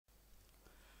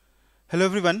Hello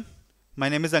everyone, my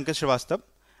name is Ankit Shrivastava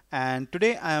and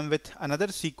today I am with another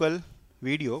SQL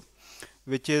video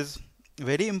which is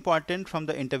very important from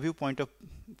the interview point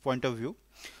of view.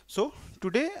 So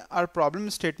today our problem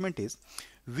statement is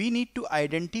we need to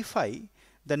identify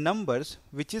the numbers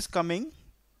which is coming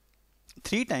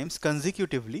 3 times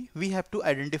consecutively. We have to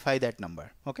identify that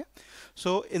number. Okay,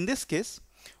 so in this case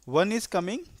 1 is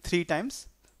coming 3 times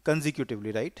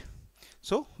consecutively, right?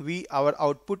 So our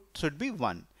output should be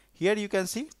 1. Here you can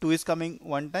see 2 is coming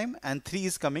 1 time and 3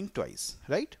 is coming twice,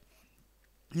 right?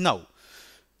 Now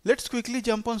let's quickly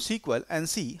jump on SQL and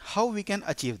see how we can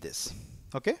achieve this.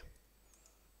 Okay,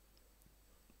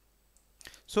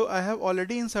 so I have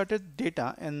already inserted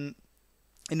data in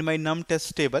my num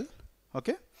test table.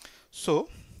 Okay, so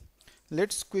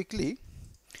let's quickly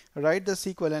write the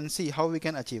SQL and see how we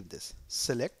can achieve this.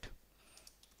 Select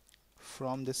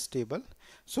from this table.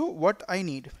 So what I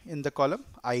need in the column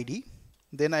ID,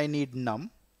 then I need num.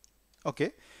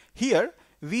 Okay, here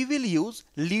we will use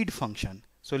lead function.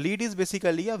 So lead is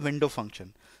basically a window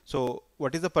function. So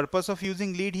what is the purpose of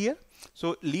using lead here?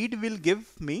 So lead will give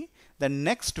me the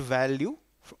next value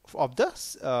of the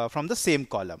from the same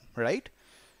column, right?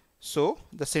 So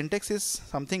the syntax is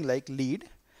something like lead,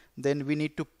 then we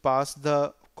need to pass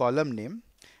the column name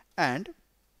and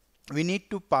we need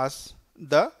to pass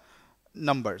the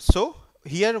number. So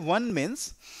here 1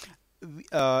 means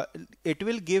it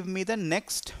will give me the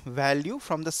next value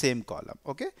from the same column.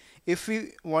 Okay, if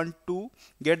we want to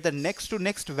get the next to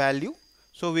next value,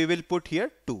 so we will put here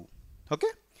 2.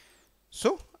 Okay,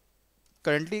 so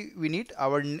currently we need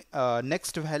our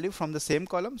next value from the same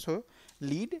column. So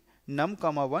lead num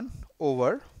comma 1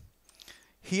 over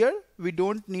here. We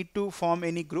don't need to form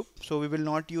any group, so we will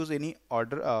not use any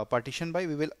order partition by.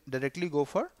 We will directly go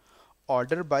for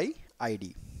order by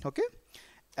ID. Okay,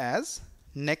 as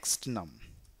next num,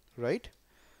 right?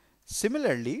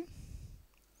 Similarly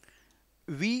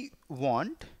we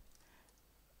want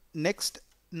next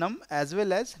num as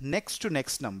well as next to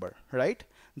next number, right?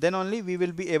 Then only we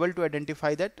will be able to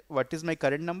identify that what is my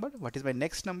current number, what is my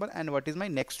next number, and what is my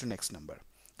next to next number.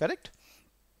 Correct?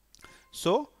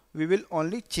 So we will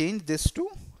only change this to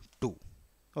 2.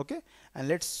 Okay, and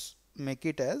let's make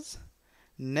it as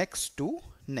next to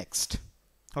next.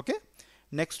 Okay,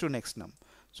 next to next num.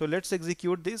 So let's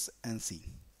execute this and see.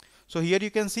 So here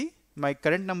you can see my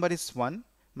current number is 1,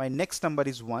 my next number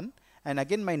is 1, and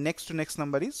again my next to next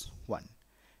number is 1.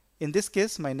 In this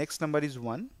case my next number is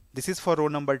 1. This is for row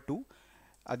number 2.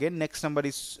 Again next number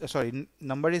is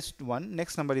number is 1,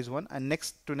 next number is 1, and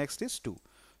next to next is 2.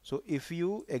 So if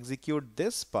you execute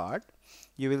this part,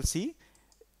 you will see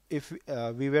if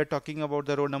we were talking about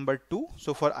the row number 2.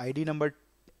 So for ID number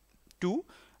 2,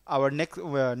 our next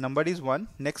number is 1,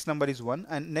 next number is 1,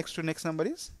 and next to next number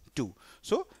is 2.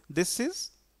 So this is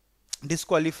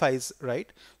disqualifies,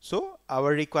 right? So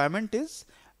our requirement is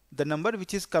the number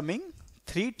which is coming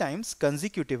 3 times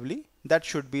consecutively, that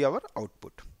should be our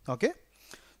output. Okay,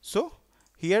 so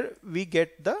here we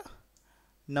get the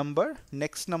number,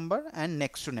 next number, and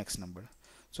next to next number.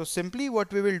 So simply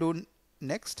what we will do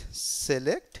next,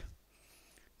 select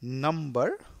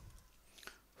number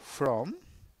from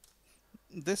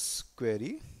this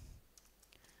query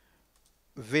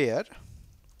where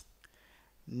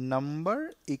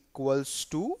number equals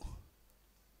to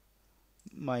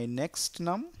my next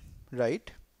num, right,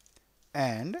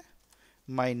 and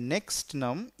my next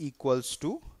num equals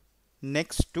to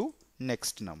next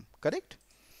num. Correct?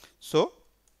 So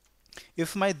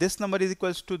if my this number is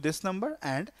equals to this number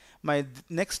and my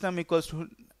next num equals to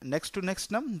next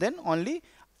num, then only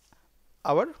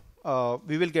our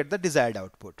we will get the desired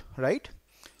output, right?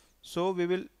 So we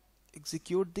will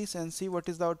execute this and see what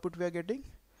is the output we are getting.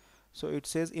 So it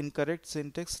says incorrect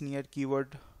syntax near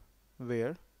keyword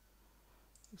where.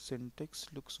 Syntax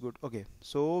looks good. Okay,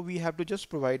 so we have to just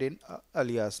provide in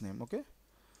alias name. Okay,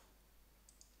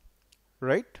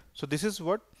 right? So this is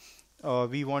what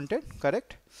we wanted.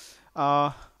 Correct?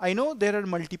 I know there are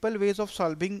multiple ways of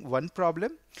solving one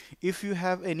problem. If you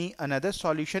have any another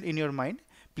solution in your mind,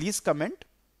 please comment,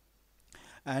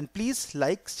 and please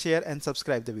like, share, and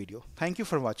subscribe the video. Thank you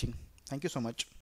for watching. Thank you so much.